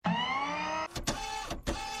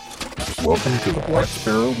Welcome to the Black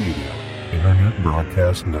Sparrow Media Internet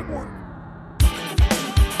Broadcast Network.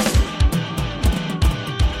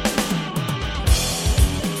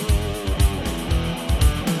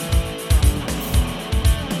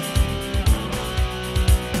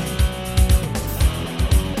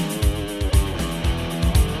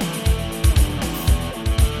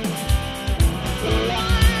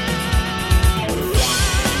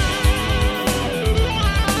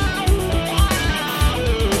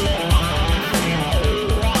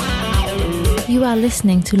 You are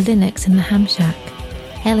listening to Linux in the Ham Shack.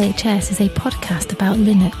 LHS is a podcast about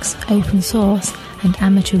Linux, open source, and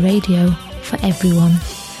amateur radio for everyone.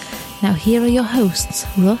 Now here are your hosts,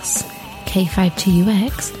 Russ,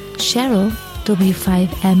 K52UX, Cheryl,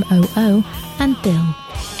 W5MOO, and Bill,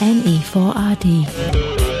 NE4RD.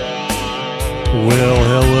 Well,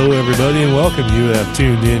 hello everybody and welcome. You have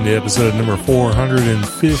tuned in to episode number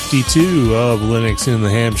 452 of Linux in the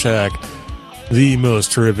Ham Shack, the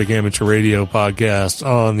most terrific amateur radio podcast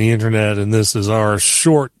on the internet, and this is our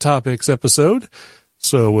short topics episode.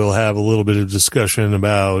 So we'll have a little bit of discussion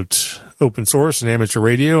about open source and amateur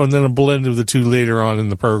radio, and then a blend of the two later on in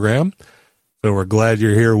the program. So we're glad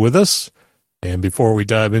you're here with us. And before we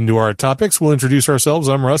dive into our topics, we'll introduce ourselves.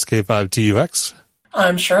 I'm Russ, K5TUX.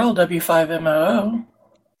 I'm Cheryl, W5MOO.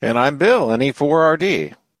 And I'm Bill,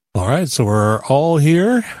 NE4RD. All right, so we're all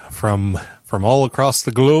here from all across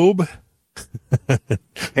the globe.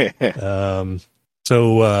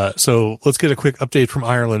 So let's get a quick update from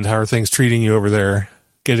Ireland. How are things treating you over there?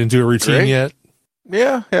 Get into a routine yet?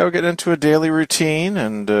 Yeah, we'll get into a daily routine,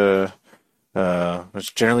 and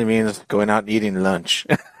which generally means going out and eating lunch.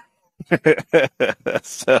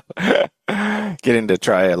 So getting to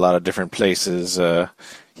try a lot of different places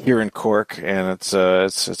here in Cork, and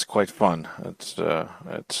it's quite fun. It's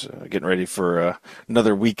getting ready for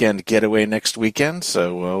another weekend getaway next weekend,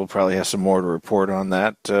 so we'll probably have some more to report on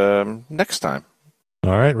that next time.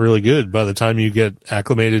 All right, really good. By the time you get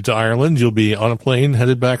acclimated to Ireland, you'll be on a plane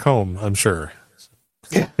headed back home, I'm sure.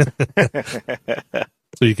 So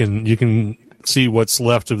you can see what's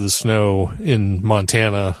left of the snow in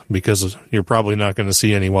Montana, because you're probably not going to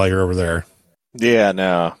see any while you're over there. Yeah,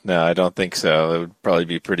 no, I don't think so. It would probably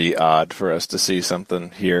be pretty odd for us to see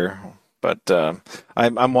something here. But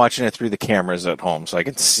I'm watching it through the cameras at home, so I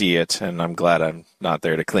can see it, and I'm glad I'm not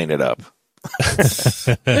there to clean it up.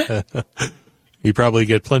 You probably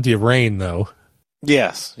get plenty of rain, though.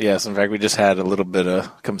 Yes. In fact, we just had a little bit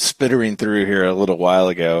of come spittering through here a little while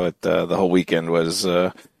ago. The whole weekend was,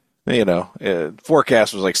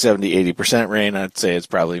 forecast was like 70-80% rain. I'd say it's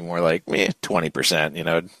probably more like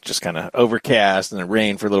 20%, just kind of overcast and then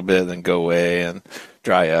rain for a little bit, then go away and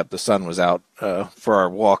dry up. The sun was out for our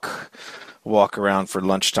walk around for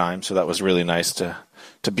lunchtime, so that was really nice to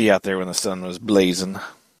be out there when the sun was blazing.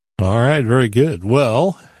 All right, very good.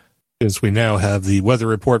 Well, since we now have the weather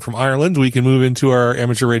report from Ireland, we can move into our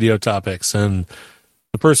amateur radio topics. And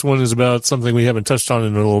the first one is about something we haven't touched on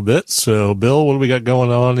in a little bit. So, Bill, what do we got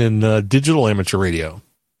going on in digital amateur radio?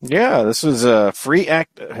 Yeah, this was a free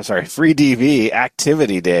DV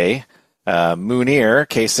activity day. Munir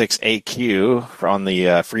K6AQ on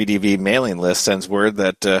the free DV mailing list sends word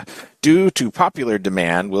that due to popular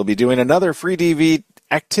demand, we'll be doing another free DV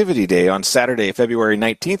activity day on Saturday, February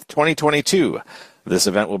 19th, 2022. This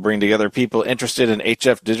event will bring together people interested in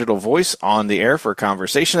HF digital voice on the air for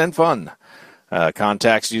conversation and fun.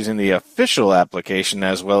 Contacts using the official application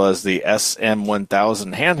as well as the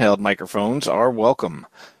SM1000 handheld microphones are welcome.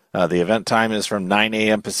 The event time is from 9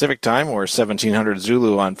 a.m. Pacific Time or 1700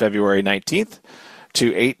 Zulu on February 19th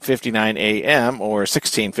to 8:59 a.m. or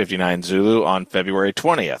 1659 Zulu on February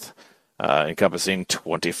 20th, encompassing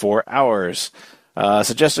 24 hours.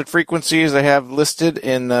 Suggested frequencies they have listed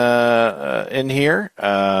in here.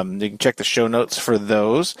 You can check the show notes for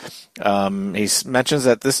those. He mentions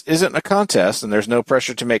that this isn't a contest and there's no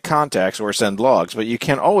pressure to make contacts or send logs, but you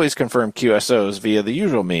can always confirm QSOs via the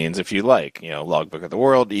usual means if you like, Logbook of the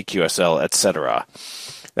World, EQSL, etc.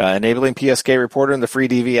 Enabling PSK Reporter in the free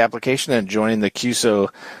DV application and joining the QSO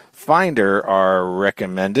Finder are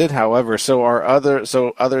recommended. However, so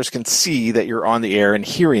others can see that you're on the air and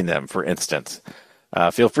hearing them, for instance.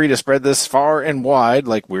 Feel free to spread this far and wide,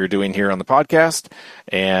 like we're doing here on the podcast,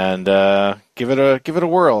 and give it a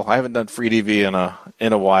whirl. I haven't done free DV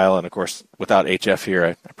in a while, and of course, without HF here,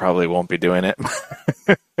 I probably won't be doing it.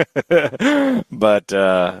 But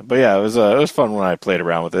yeah, it was fun when I played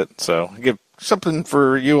around with it. So give something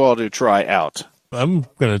for you all to try out. I'm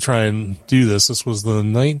going to try and do this. This was the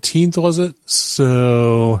 19th, was it?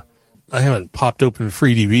 So I haven't popped open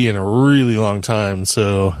FreeDV in a really long time,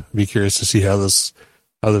 so I'd be curious to see how this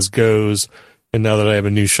goes. And now that I have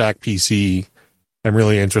a new Shack PC, I'm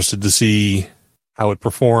really interested to see how it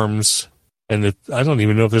performs. And I don't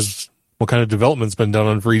even know if there's what kind of development's been done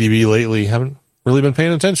on FreeDB lately. Haven't really been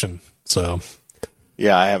paying attention. So,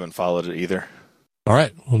 yeah, I haven't followed it either. All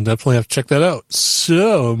right, we'll definitely have to check that out.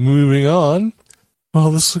 So, moving on.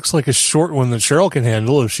 Well, this looks like a short one that Cheryl can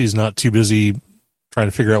handle if she's not too busy trying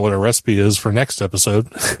to figure out what a recipe is for next episode.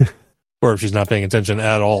 Or if she's not paying attention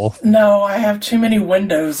at all. No, I have too many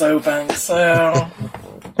windows open, so...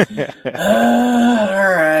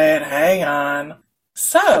 Alright, hang on.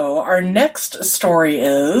 So, our next story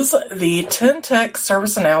is the Ten-Tech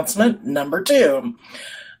service announcement number 2.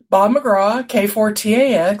 Bob McGraw,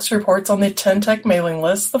 K4TAX, reports on the Ten-Tech mailing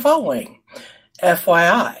list the following.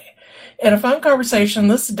 FYI. In a phone conversation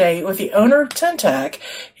this date with the owner of Ten-Tech,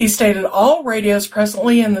 he stated all radios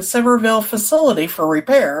presently in the Sevierville facility for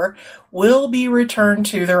repair will be returned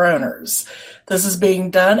to their owners. This is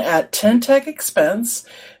being done at Ten-Tech expense.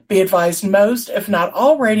 Be advised most, if not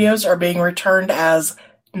all radios are being returned as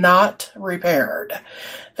not repaired.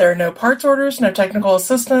 There are no parts orders, no technical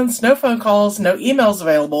assistance, no phone calls, no emails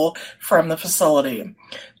available from the facility.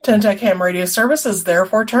 Ten-Tech ham radio service is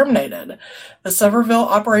therefore terminated. The Sevierville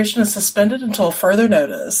operation is suspended until further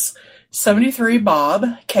notice. 73 Bob,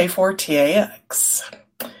 K4TAX.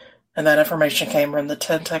 And that information came from the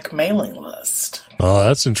Ten-Tech mailing list. Oh,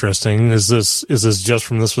 that's interesting. Is this just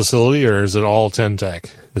from this facility, or is it all Ten-Tech?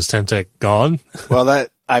 Is Ten-Tech gone? Well,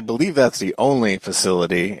 I believe that's the only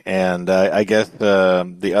facility, and I guess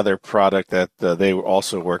the other product that they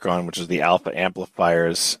also work on, which is the Alpha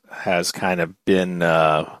amplifiers, has kind of been,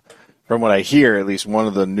 from what I hear, at least one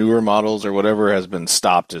of the newer models or whatever has been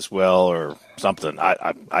stopped as well, or something.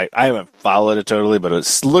 I haven't followed it totally, but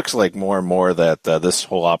it looks like more and more that this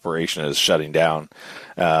whole operation is shutting down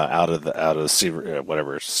out of Sevierville.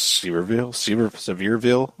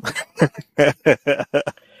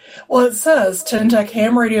 Well, it says Ten-Tech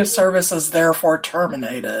ham radio service is therefore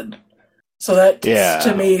terminated. So that,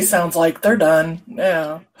 to me, sounds like they're done.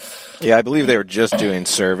 Yeah. Yeah, I believe they were just doing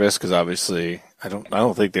service because obviously I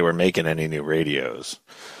don't think they were making any new radios.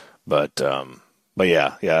 But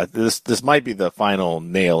yeah, this might be the final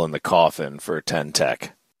nail in the coffin for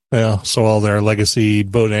Ten-Tech. Yeah, so all their legacy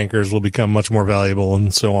boat anchors will become much more valuable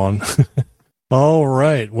and so on. All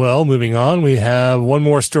right. Well, moving on, we have one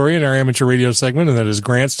more story in our amateur radio segment, and that is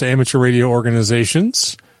grants to amateur radio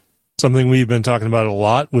organizations. Something we've been talking about a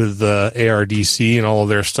lot with ARDC and all of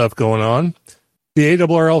their stuff going on. The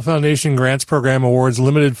ARRL Foundation Grants Program awards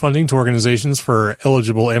limited funding to organizations for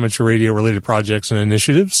eligible amateur radio-related projects and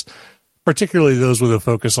initiatives, particularly those with a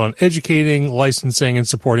focus on educating, licensing, and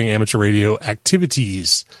supporting amateur radio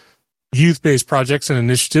activities. Youth-based projects and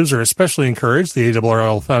initiatives are especially encouraged. The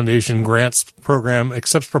ARRL Foundation Grants Program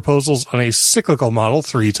accepts proposals on a cyclical model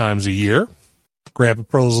 3 times a year. Grant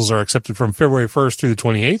proposals are accepted from February 1st through the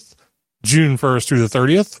 28th, June 1st through the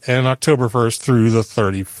 30th, and October 1st through the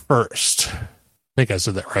 31st. I think I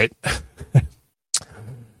said that right.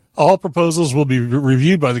 All proposals will be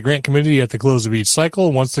reviewed by the grant committee at the close of each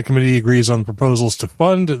cycle. Once the committee agrees on proposals to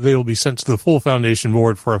fund, they will be sent to the full foundation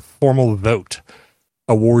board for a formal vote.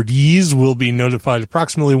 Awardees will be notified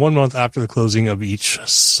approximately 1 month after the closing of each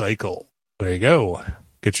cycle. There you go.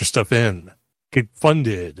 Get your stuff in. Get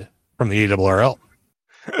funded from the ARRL.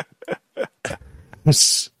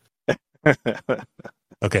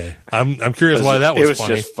 Okay. I'm curious why that was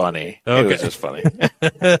funny. It was just funny. Okay. It was just funny.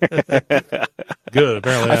 Good.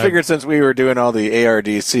 Apparently, I figured since we were doing all the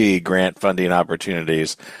ARDC grant funding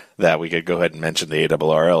opportunities that we could go ahead and mention the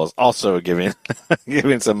ARRL is also giving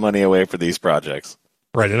some money away for these projects.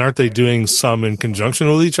 Right, and aren't they doing some in conjunction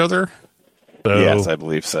with each other? So, yes, I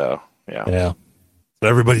believe so. Yeah. So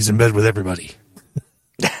everybody's in bed with everybody.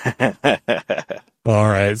 All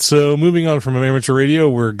right, so moving on from amateur radio,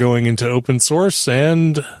 we're going into open source,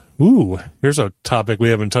 and here's a topic we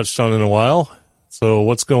haven't touched on in a while. So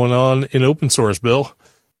what's going on in open source, Bill?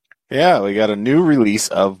 Yeah, we got a new release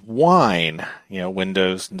of Wine.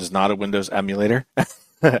 Windows is not a Windows emulator.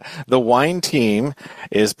 The Wine team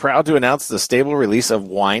is proud to announce the stable release of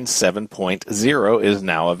Wine 7.0 is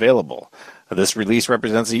now available. This release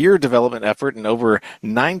represents a year development effort and over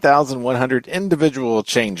 9,100 individual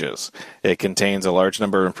changes. It contains a large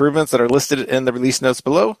number of improvements that are listed in the release notes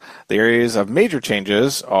below. The areas of major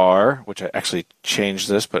changes are, which I actually changed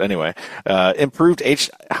this, but anyway, improved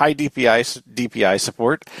high DPI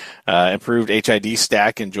support, improved HID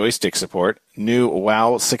stack and joystick support, new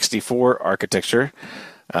WOW 64 architecture,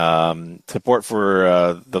 support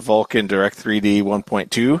for the Vulkan Direct3D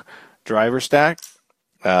 1.2 driver stack,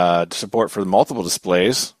 support for multiple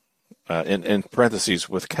displays, in parentheses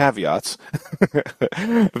with caveats,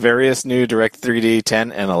 various new Direct3D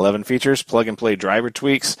 10 and 11 features, plug-and-play driver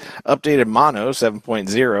tweaks, updated Mono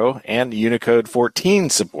 7.0, and Unicode 14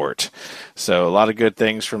 support. So a lot of good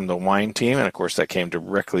things from the Wine team, and of course that came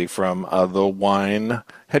directly from the Wine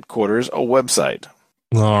headquarters website.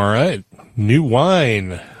 All right. New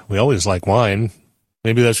Wine. We always like wine.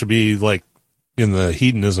 Maybe that should be like in the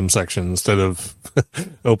hedonism section instead of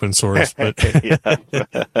open source, but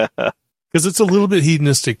because it's a little bit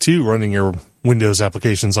hedonistic too, running your Windows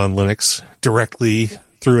applications on Linux directly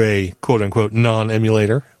through a quote unquote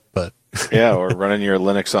non-emulator. But yeah, or running your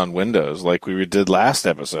Linux on Windows like we did last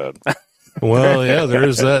episode. Well, yeah, there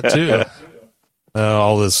is that too.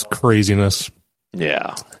 All this craziness.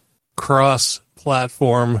 Yeah.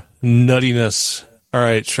 Cross-platform nuttiness. All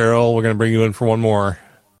right, Cheryl, we're going to bring you in for one more.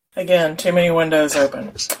 Again, too many windows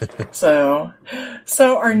open. So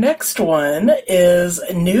our next one is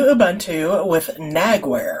new Ubuntu with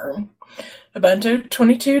Nagware. Ubuntu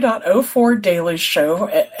 22.04 daily show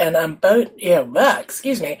and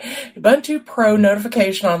Ubuntu Pro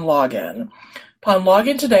notification on login. Upon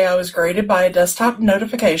login today, I was greeted by a desktop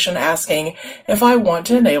notification asking if I want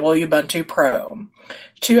to enable Ubuntu Pro.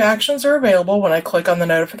 2 actions are available when I click on the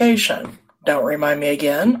notification. Don't remind me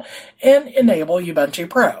again, and enable Ubuntu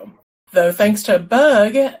Pro. Though thanks to a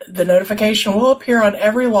bug, the notification will appear on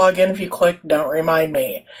every login if you click Don't Remind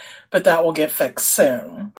Me, but that will get fixed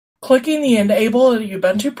soon. Clicking the Enable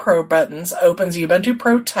Ubuntu Pro buttons opens the Ubuntu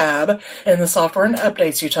Pro tab in the Software and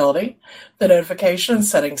Updates utility, the Notification and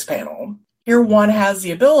Settings panel. Here one has the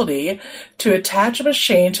ability to attach a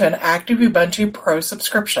machine to an active Ubuntu Pro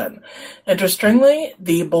subscription. Interestingly,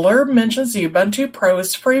 the blurb mentions the Ubuntu Pro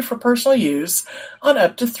is free for personal use on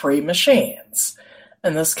up to 3 machines.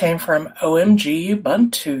 And this came from OMG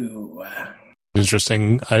Ubuntu.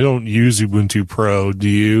 Interesting. I don't use Ubuntu Pro. Do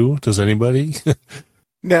you? Does anybody?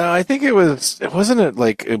 No, I think wasn't it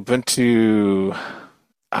like Ubuntu...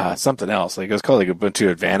 something else. Like it was called like Ubuntu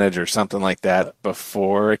Advantage or something like that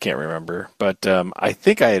before. I can't remember. But I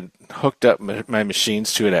think I had hooked up my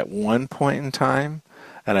machines to it at one point in time.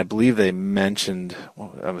 And I believe they mentioned,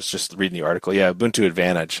 I was just reading the article. Yeah, Ubuntu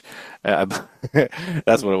Advantage.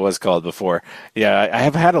 That's what it was called before. Yeah, I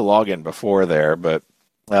have had a login before there, but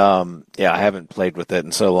I haven't played with it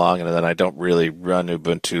in so long. And then I don't really run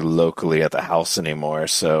Ubuntu locally at the house anymore.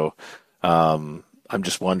 So I'm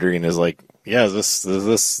just wondering is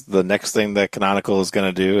this the next thing that Canonical is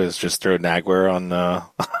going to do is just throw Nagware on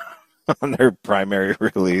on their primary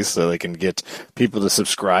release so they can get people to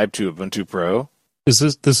subscribe to Ubuntu Pro?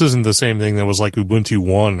 This isn't the same thing that was like Ubuntu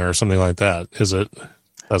One or something like that, is it?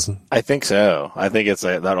 I think so. I think it's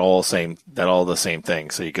all the same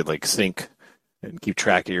thing. So you could like sync and keep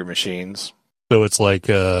track of your machines. So it's like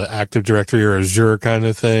Active Directory or Azure kind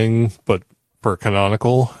of thing, but for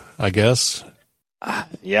Canonical, I guess.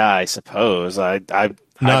 Yeah, I suppose. I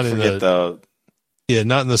forget though. Yeah,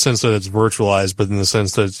 not in the sense that it's virtualized, but in the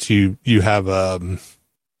sense that you have a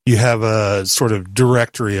sort of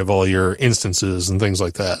directory of all your instances and things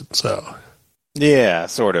like that. So yeah,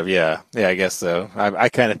 sort of. Yeah, I guess so. I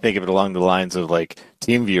kind of think of it along the lines of like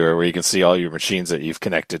TeamViewer, where you can see all your machines that you've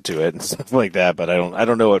connected to it and stuff like that. But I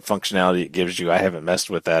don't know what functionality it gives you. I haven't messed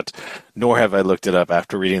with that, nor have I looked it up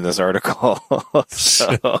after reading this article.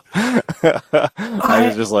 So I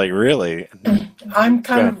was just like, really? I'm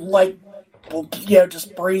kind of like,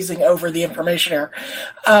 just breezing over the information here.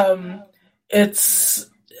 It's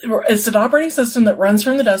an operating system that runs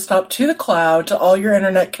from the desktop to the cloud to all your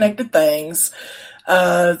internet-connected things.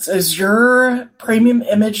 It's Azure Premium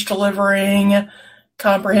Image Delivering,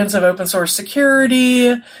 comprehensive open source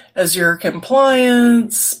security, Azure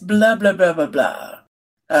compliance, blah, blah, blah, blah, blah.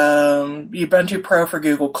 Ubuntu Pro for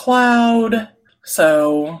Google Cloud.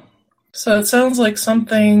 So it sounds like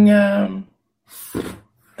something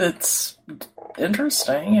that's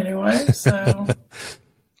interesting anyway, so...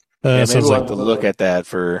 maybe we'll have to look at that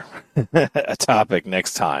for a topic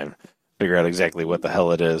next time. Figure out exactly what the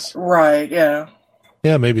hell it is. Right, yeah.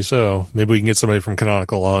 Yeah, maybe so. Maybe we can get somebody from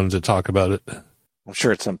Canonical on to talk about it. I'm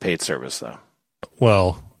sure it's some paid service, though.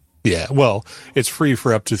 Well, yeah. Well, it's free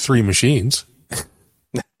for up to 3 machines.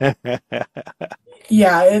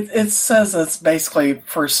 Yeah, it says it's basically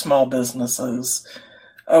for small businesses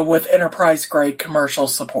with enterprise-grade commercial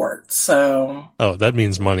support. So. Oh, that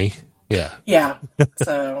means money. Yeah. Yeah.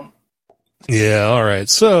 So. Yeah. All right.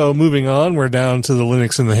 So moving on, we're down to the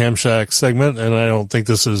Linux in the Ham Shack segment, and I don't think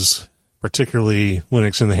this is particularly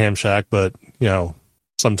Linux in the Ham Shack, but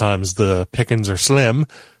sometimes the pickings are slim.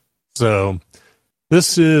 So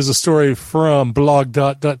This is a story from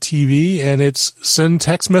blog.tv, and it's send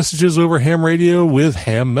text messages over ham radio with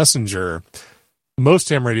Ham Messenger. Most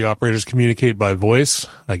ham radio operators communicate by voice.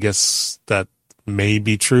 I guess that may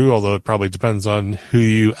be true, although it probably depends on who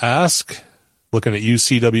you ask. Looking at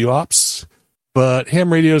UCW Ops. But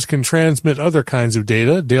ham radios can transmit other kinds of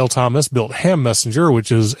data. Dale Thomas built Ham Messenger,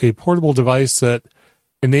 which is a portable device that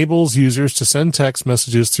enables users to send text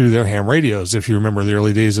messages through their ham radios. If you remember the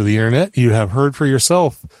early days of the internet, you have heard for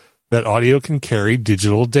yourself that audio can carry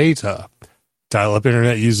digital data. Dial-up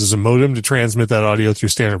internet uses a modem to transmit that audio through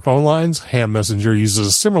standard phone lines. Ham Messenger uses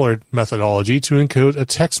a similar methodology to encode a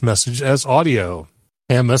text message as audio.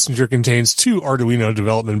 Ham Messenger contains 2 Arduino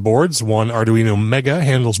development boards. One Arduino Mega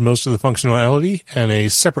handles most of the functionality, and a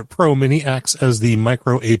separate Pro Mini acts as the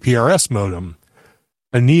micro APRS modem.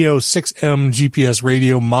 A Neo 6M GPS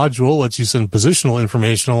radio module lets you send positional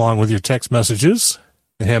information along with your text messages.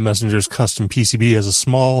 The Ham Messenger's custom PCB has a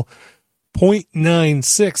small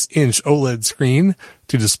 0.96-inch OLED screen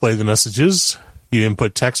to display the messages. You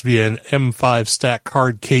input text via an M5 stack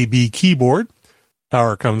card KB keyboard.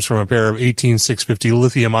 Power comes from a pair of 18650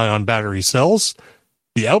 lithium-ion battery cells.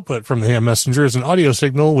 The output from the Ham Messenger is an audio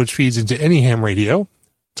signal which feeds into any ham radio.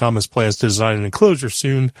 Thomas plans to design an enclosure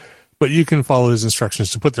soon, but you can follow his instructions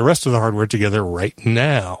to put the rest of the hardware together right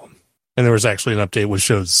now. And there was actually an update which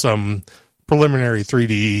showed some preliminary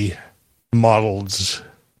 3D modeled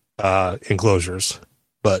enclosures,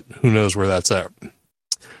 but who knows where that's at.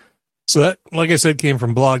 So that, like I said, came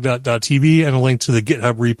from blog.tv, and a link to the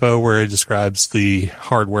GitHub repo where it describes the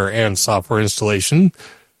hardware and software installation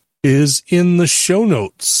is in the show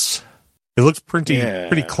notes. It looks pretty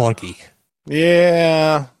clunky.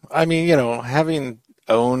 Yeah. I mean, having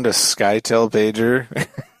owned a SkyTel pager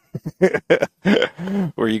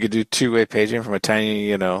where you could do two-way paging from a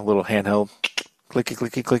tiny, little handheld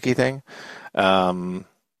clicky thing.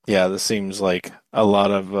 Yeah, this seems like a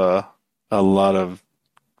lot of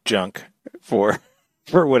junk for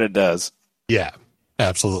what it does. Yeah,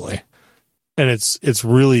 absolutely. And it's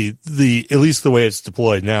really at least the way it's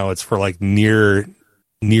deployed now, it's for like near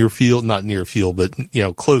field, not near field, but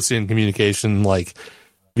close in communication, like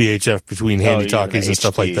VHF between handy talkies and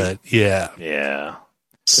stuff like that. Yeah. Yeah.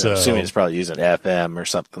 So I'm assuming it's probably using FM or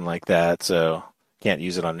something like that, so can't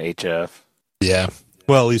use it on HF. Yeah.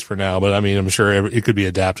 Well, at least for now, but I mean, I'm sure it could be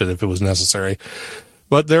adapted if it was necessary.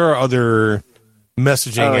 But there are other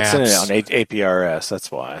messaging apps. It's on APRS, that's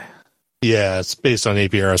why. Yeah, it's based on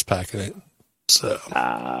APRS packet. So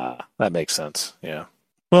that makes sense. Yeah.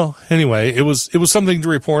 Well, anyway, it was something to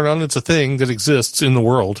report on. It's a thing that exists in the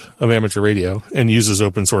world of amateur radio and uses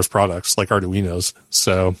open source products like Arduinos.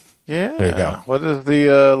 So yeah, there you go. What is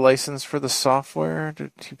the license for the software?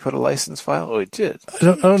 Did he put a license file? Oh, he did. I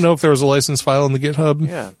don't know if there was a license file in the GitHub.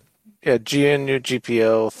 Yeah, GNU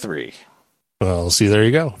GPL 3. Well, see, there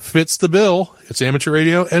you go. Fits the bill. It's amateur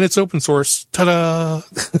radio and it's open source. Ta-da!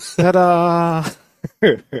 Ta-da!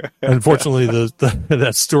 Unfortunately,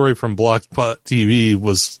 that story from Blogspot.tv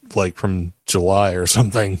was like from July or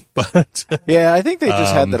something. But yeah, I think they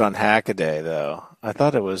just had that on Hackaday, though. I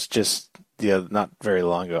thought it was just not very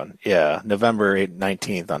long ago. Yeah, November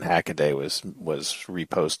 19th on Hackaday was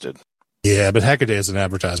reposted. Yeah, but Hackaday is an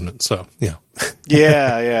advertisement, so yeah.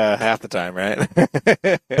 Yeah, half the time, right?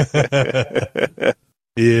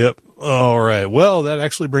 Yep. All right. Well, that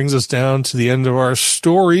actually brings us down to the end of our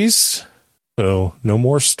stories. So no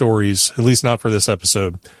more stories, at least not for this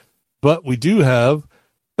episode. But we do have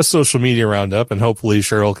a social media roundup, and hopefully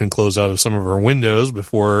Cheryl can close out of some of her windows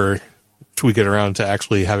before we get around to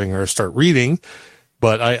actually having her start reading.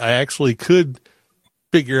 But I actually could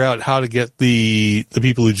figure out how to get the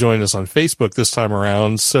people who joined us on Facebook this time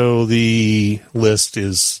around, so the list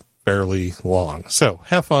is fairly long. So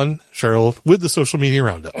have fun, Cheryl, with the social media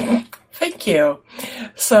roundup. Thank you.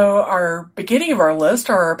 So our beginning of our list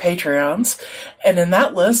are our Patreons, and in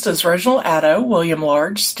that list is Reginald Addo, William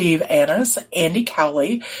Large, Steve Annis, Andy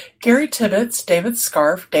Cowley, Gary Tibbetts, David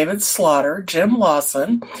Scarf, David Slaughter, Jim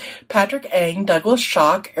Lawson, Patrick Eng, Douglas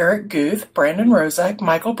Schock, Eric Guth, Brandon Rozak,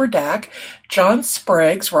 Michael Burdack, John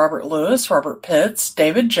Spriggs, Robert Lewis, Robert Pitts,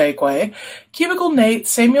 David Jagway, Cubicle Nate,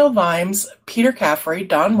 Samuel Vimes, Peter Caffrey,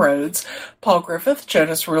 Don Rhodes, Paul Griffith,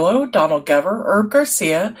 Jonas Rulo, Donald Gover, Herb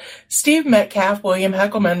Garcia, Steve Metcalf, William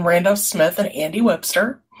Heckelman, Randolph Smith, and Andy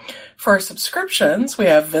Webster. For our subscriptions, we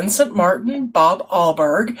have Vincent Martin, Bob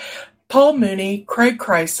Alberg, Paul Mooney, Craig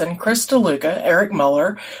Kryson, Chris DeLuca, Eric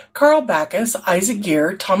Muller, Carl Backus, Isaac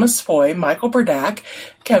Gear, Thomas Foy, Michael Burdack,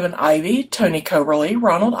 Kevin Ivey, Tony Coberly,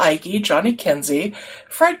 Ronald Ike, Johnny Kinsey,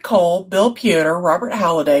 Fred Cole, Bill Piotr, Robert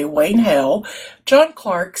Halliday, Wayne Hale, John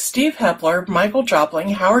Clark, Steve Hepler, Michael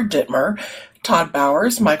Jopling, Howard Dittmer, Todd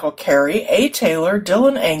Bowers, Michael Carey, A. Taylor,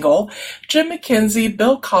 Dylan Engel, Jim McKenzie,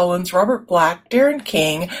 Bill Collins, Robert Black, Darren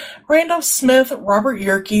King, Randolph Smith, Robert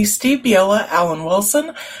Yerke, Steve Biella, Alan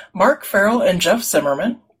Wilson, Mark Farrell, and Jeff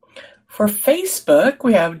Zimmerman. For Facebook,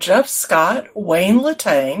 we have Jeff Scott, Wayne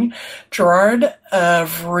Latang, Gerard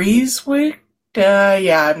Vrieswijk,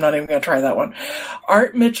 I'm not even going to try that one.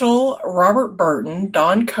 Art Mitchell, Robert Burton,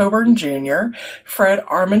 Don Coburn Jr., Fred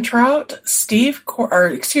Armentrout, Stuart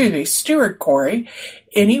Corey,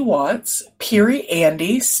 Annie Watts, Peary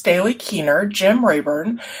Andy, Staley Keener, Jim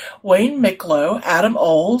Rayburn, Wayne Micklow, Adam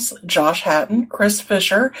Oles, Josh Hatton, Chris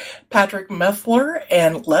Fisher, Patrick Meffler,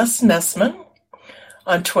 and Les Nessman.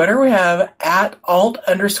 On Twitter, we have at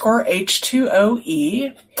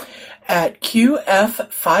alt_H2OE, at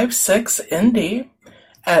QF56ND,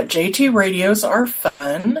 at JT Radios Are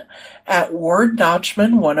Fun, at Ward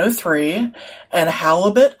Notchman 103, and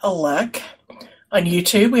Halibut Alec. On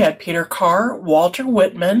YouTube, we had Peter Carr, Walter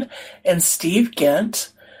Whitman, and Steve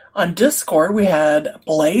Gent. On Discord, we had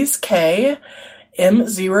Blaze K,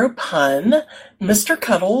 M0 Pun, Mr.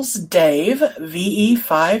 Cuddles, Dave,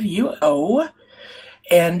 VE5UO,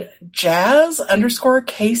 and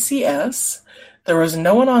Jazz_KCS. There was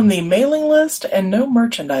no one on the mailing list and no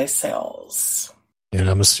merchandise sales. And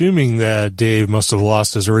I'm assuming that Dave must have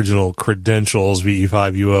lost his original credentials,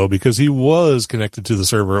 VE5UO, because he was connected to the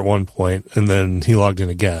server at one point, and then he logged in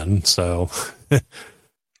again. So, and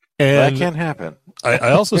that can happen. I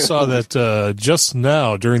also saw that just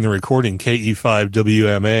now during the recording,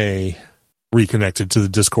 KE5WMA reconnected to the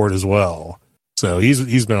Discord as well. So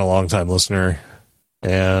he's been a long time listener,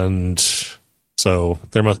 and so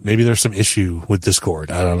maybe there's some issue with Discord.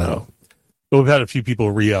 I don't know. But we've had a few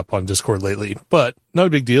people re-up on Discord lately, but not a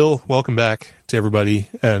big deal. Welcome back to everybody,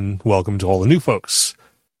 and welcome to all the new folks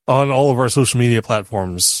on all of our social media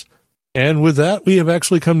platforms. And with that, we have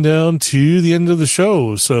actually come down to the end of the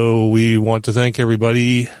show. So we want to thank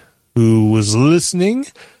everybody who was listening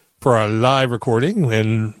for our live recording.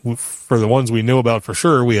 And for the ones we know about for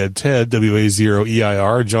sure, we had Ted,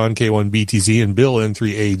 WA0EIR, John K1BTZ, and Bill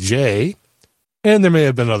N3AJ. And there may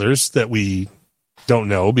have been others that we don't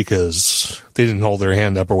know because they didn't hold their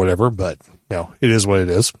hand up or whatever, but it is what it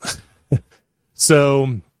is.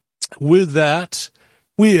 So with that,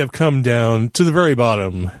 we have come down to the very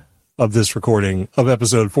bottom of this recording of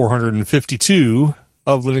episode 452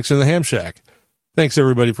 of Linux in the Ham Shack. Thanks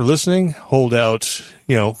everybody for listening. Hold out,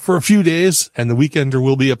 for a few days, and the weekender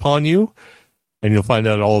will be upon you, and you'll find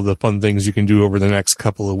out all of the fun things you can do over the next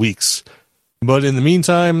couple of weeks. But in the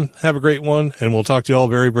meantime, have a great one, and we'll talk to you all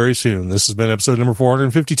very, very soon. This has been episode number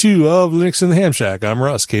 452 of Linux in the Ham Shack. I'm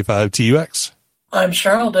Russ, K5TUX. I'm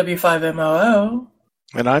Cheryl, W5MOO.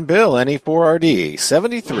 And I'm Bill, NE4RD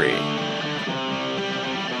 73.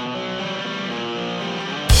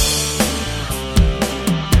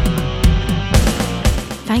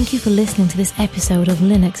 Thank you for listening to this episode of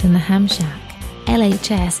Linux in the Ham Shack.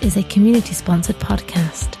 LHS is a community-sponsored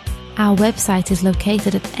podcast. Our website is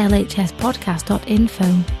located at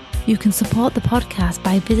lhspodcast.info. You can support the podcast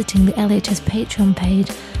by visiting the LHS Patreon page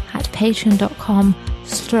at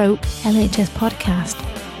patreon.com/LHS Podcast,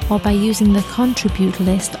 or by using the contribute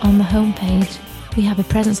list on the homepage. We have a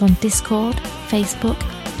presence on Discord, Facebook,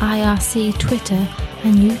 IRC, Twitter,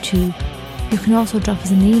 and YouTube. You can also drop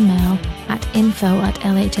us an email at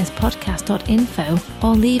info@lhspodcast.info,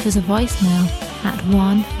 or leave us a voicemail at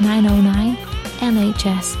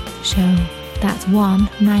 1-909-LHS-SHOW. That's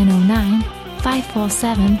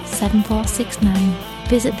 1-909-547-7469.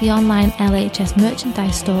 Visit the online LHS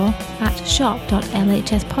merchandise store at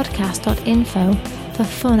shop.lhspodcast.info for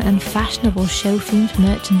fun and fashionable show-themed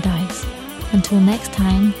merchandise. Until next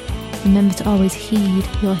time, remember to always heed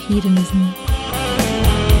your hedonism.